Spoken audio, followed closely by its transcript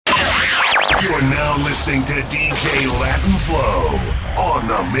You're now listening to DJ LatinFlow on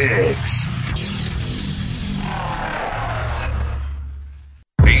the mix.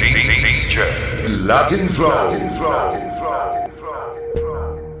 DJ LatinFlow.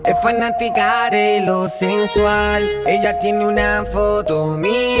 Es fanática de lo sensual. Ella tiene una foto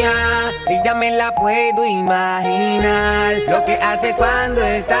mía y ya me la puedo imaginar. Lo que hace cuando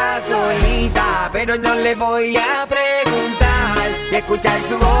está solita, pero no le voy a preguntar. Y escuchar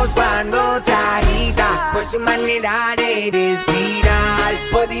su voz cuando se agita, por su manera de respirar.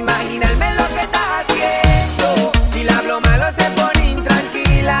 Puedo imaginarme lo que está haciendo. Si le hablo malo se pone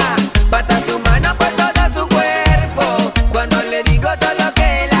intranquila. Pasa su mano por todo su cuerpo cuando le digo todo lo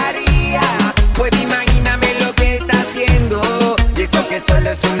que él haría. Puedo imaginarme lo que está haciendo. Y eso que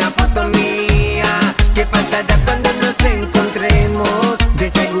solo es una foto mía. ¿Qué pasará cuando nos encontremos? De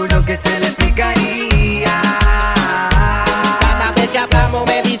seguro que se le explicaría. Cada vez que hablamos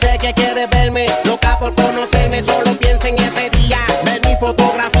me dice que quiere verme. Loca por conocerme, solo piensa en ese día. Ver mi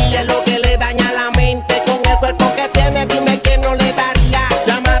fotografía es lo que le daña la mente. Con el cuerpo que tiene, dime que no le daría.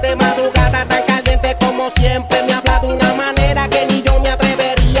 Llama de madrugada tan caliente como siempre. Me habla de una manera que ni yo me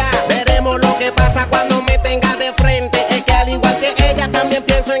atrevería. Veremos lo que pasa cuando me tenga de frente. Es que al igual que ella también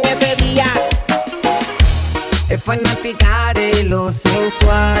pienso en ese día. Es fanática de lo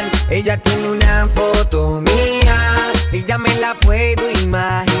sensual. Ella tiene una foto mía y ya me la puedo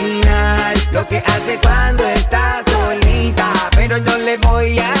imaginar. Lo que hace cuando está solita, pero no le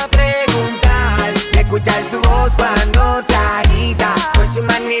voy a preguntar. Y escuchar su voz cuando se agita, por su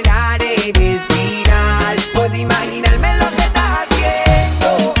manera de respirar. Puedo imaginarme lo que está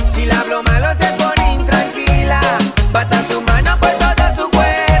haciendo. Si le hablo malo se pone intranquila. Pasa su mano por todo su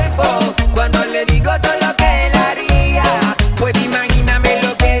cuerpo cuando le digo todo lo que él haría. Puedo imaginarme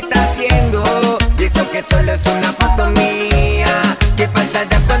lo que está haciendo. Y eso que solo es una foto mía. ¿Qué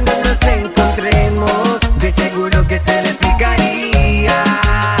pasará cuando nos encontremos? De seguro que se le explicaría.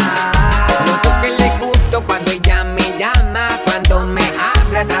 Noto que le gusto cuando ella me llama, cuando me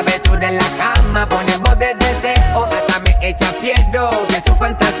habla travesura en la cama. Pone voz de deseo, hasta me echa fierro. Que su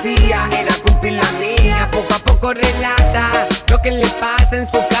fantasía era cumplir la mía. Poco a poco relata lo que le pasa en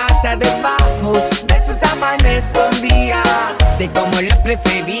su casa, debajo de sus sábanas escondía. De cómo lo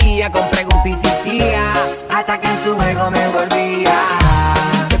prefería, con preguntas insistía, hasta que en su juego me envolvía.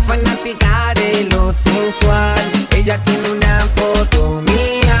 Es fanática de lo sensual. Ella tiene una foto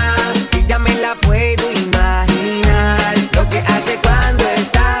mía y ya me la puedo imaginar. Lo que hace cuando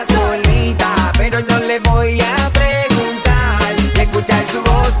está solita, pero no le voy a preguntar. Y escuchar su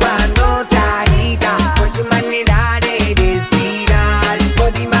voz cuando se agita, por su manera de respirar.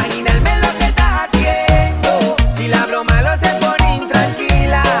 Puedo imaginarme lo que está haciendo. Si le hablo malo se pone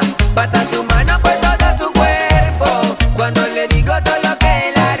intranquila. Pasa su mano por todo su cuerpo cuando le digo todo lo que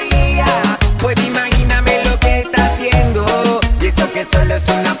él haría. Puedo imaginarme lo que está haciendo. Y eso que solo es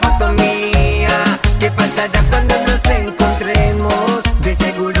una foto mía. ¿Qué pasará cuando nos encontremos? De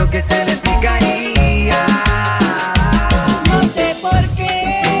seguro que se le explicaría. No sé por qué,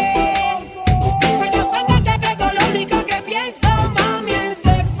 pero cuando te pego lo único que pienso, mami, es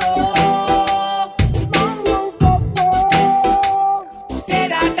sexo.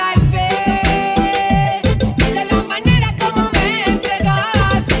 Será tal vez de la manera como me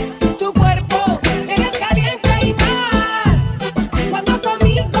entregas tu cuerpo, eres caliente y más. Cuando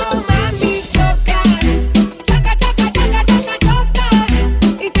conmigo, mami, chocas, chaca, chaca, chaca, chaca, chocas,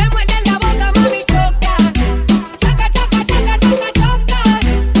 y te muerden la boca, mami, chocas, chaca, chaca, chaca, chaca, chocas,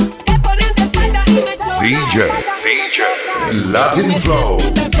 te ponen de espalda y me chocas. DJ LatinFlow.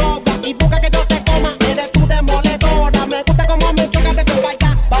 Te sobra y busca que yo te coma. Eres tú demoledora. Me gusta como me chocas de tu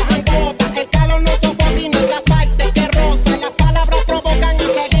baila. Bajan gotas, el calor no sofoca y nuestra parte que rosa. Las palabras provocan a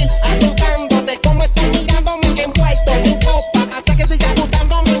seguir azotándote. Como estás mirándome envuelto en copa. Hace que siga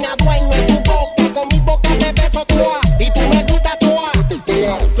gustándome, me adueño en tu boca. Con mi boca te beso toa y tú me gustas toa.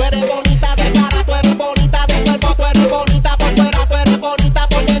 Tú eres bonita de cara, tú eres bonita de cuerpo, tú eres bonita por fuera, tú eres bonita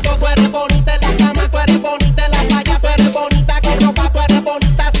por dentro, tú eres bonita en la cama, tú eres bonita en la playa, tú eres bonita con ropa, tú eres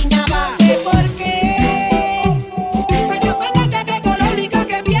bonita sin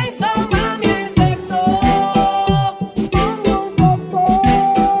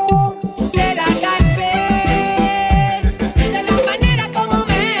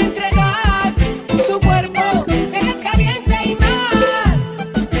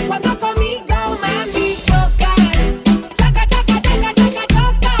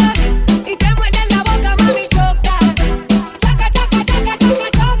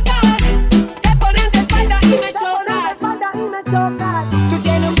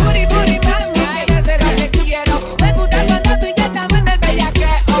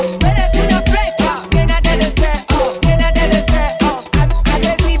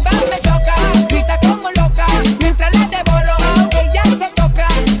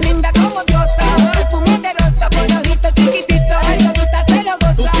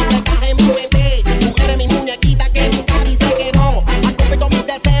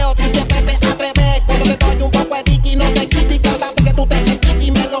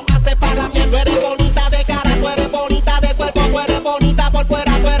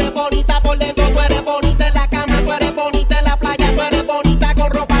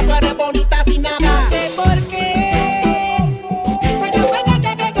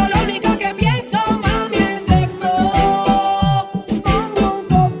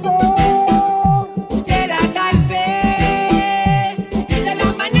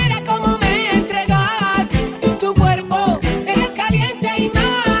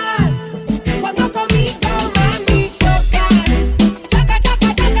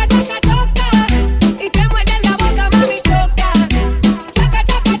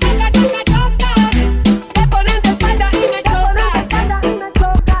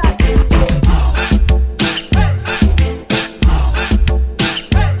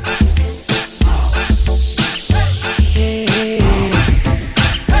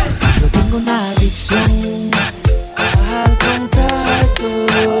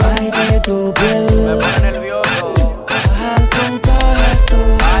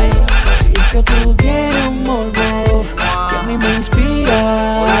que tú tienes un morbo que a mí me inspira.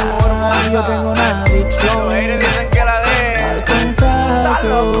 Yo tengo una adicción al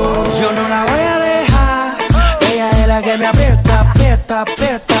contacto. Yo no la voy a dejar. Ella es la que me aprieta, aprieta,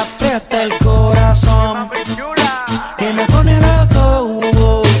 aprieta, aprieta el corazón y me pone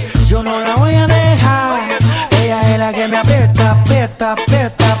loco. Yo no la voy a dejar. Ella es la que me aprieta, aprieta,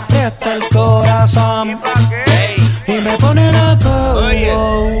 aprieta, aprieta el corazón y me pone loco.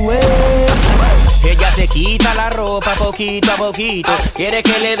 Ella se quita la ropa poquito a poquito, quiere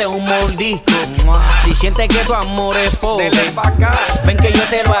que le dé un mordisco. Si siente que tu amor es pobre, ven que yo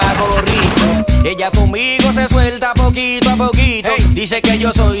te lo hago rico. Ella conmigo se suelta poquito a poquito, dice que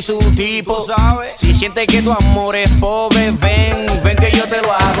yo soy su tipo. Si siente que tu amor es pobre, ven que yo te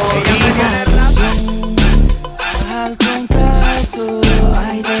lo hago rico. Al contacto,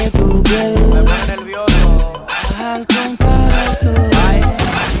 ay, de tu piel. Me pone nervioso. Al contacto, ay,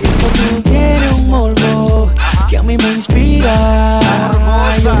 tú tienes un morbo que a mí me inspira.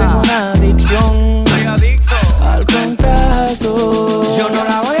 Yo tengo una adicción al contacto. Yo no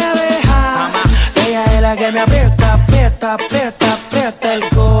la voy a dejar. Ella es la que me aprieta, aprieta, aprieta, aprieta el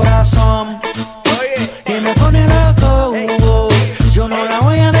corazón y me pone loco. Yo no la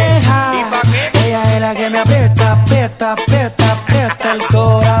voy a dejar. Ella es la que me aprieta, aprieta, aprieta, aprieta el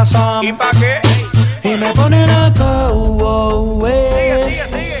corazón y me pone loco.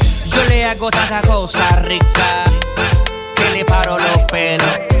 Yo le hago tanta cosa rica que le paro los pelos.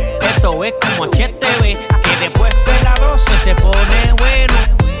 Esto es como HTV, que después de la 12 se pone bueno.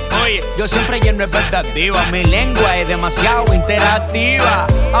 Oye, yo siempre lleno expectativas. Mi lengua es demasiado interactiva,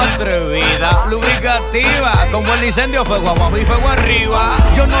 atrevida, lubricativa, como el incendio, fuego abajo y fuego arriba.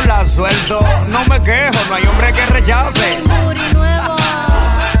 Yo no la suelto, no me quejo, no hay hombre que rechace.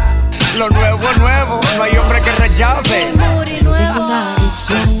 Lo nuevo es nuevo, no hay hombre que rechace. Tengo una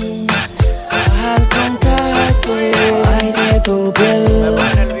adicción al contacto, ay, de tu piel.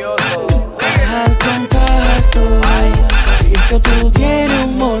 Al contacto, ay, y es que tú tienes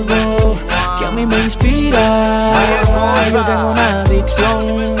un morbo que a mí me inspira. Yo tengo una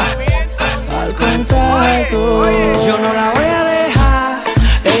adicción al contacto. Yo no la voy a dejar.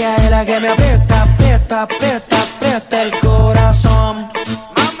 Ella es la que me aprieta, aprieta, aprieta, aprieta el corazón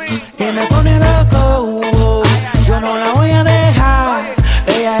y me pone loco. Yo no la voy a dejar.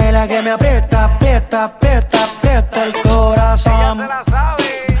 Ella es la que me aprieta, aprieta, aprieta, aprieta el corazón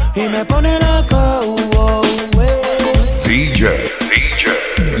y me pone loco. DJ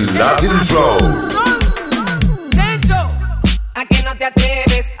LatinFlow. ¿A que no te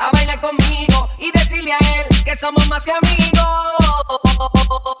atreves a bailar conmigo y decirle a él que somos más que amigos?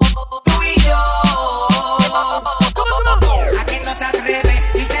 Tú y yo. ¿A que no te atreves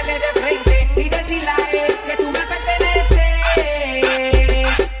y te le de frente y decirle a él que tú me perteneces,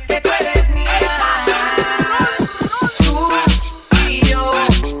 que tú eres mía? Tú y yo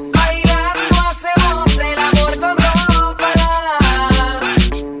bailando hacemos el amor con ropa.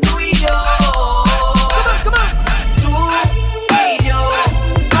 Tú y yo. Tú y yo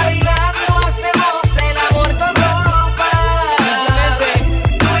bailando hacemos el amor con ropa. Simplemente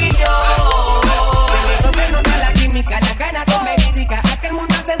tú y yo. Pero se nota la química, las ganas son verídicas. A que el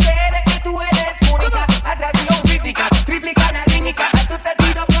mundo se entere que tú eres única. Atracción física, triplica la química. A tu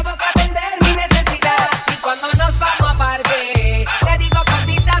sentido provoca atender mi necesidad. Y cuando nos vamos aparte, te digo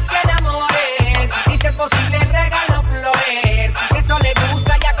cositas que enamoren. Y si es posible regalo flores. Eso le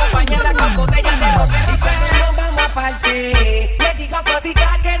gusta y acompañarla con botellas de rosé. Y cuando nos vamos aparte, le digo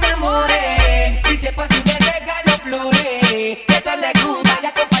cositas que enamoren. Y si es posible regalo flores. Eso le gusta y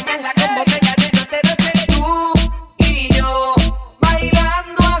acompañarla con botellas de rosé. Tú y yo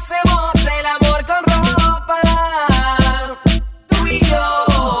bailando hacemos el amor con ropa. Tú y yo.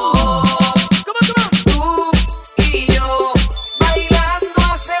 Tú y yo bailando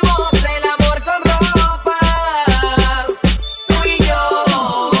hacemos el amor con ropa. Tú y yo.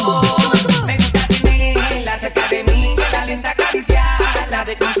 Me gusta tenerla cerca de mí, de la lenta acariciarla,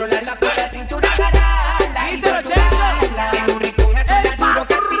 de controlarla por la cintura, agarrarla y torturarla. En un rincón es la duro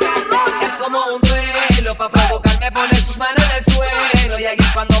castigarla. Es como un duelo pa' provocarme, poner sus manos en el suelo. Y ahí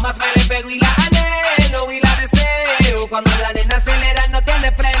es cuando más me le pego y la anhelo y la deseo. Cuando la nena acelera no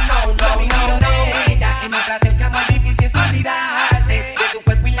tiene freno, no. Mi giro de ella y me atrás el cama difícil es olvidarse de su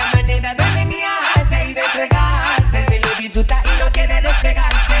cuerpo y la manera de menearse y de entregarse. Se lo disfruta y no quiere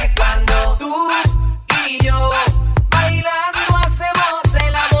despegarse. Cuando tú y yo bailando hacemos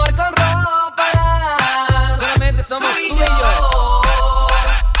el amor con ropa. Solamente somos tú y yo.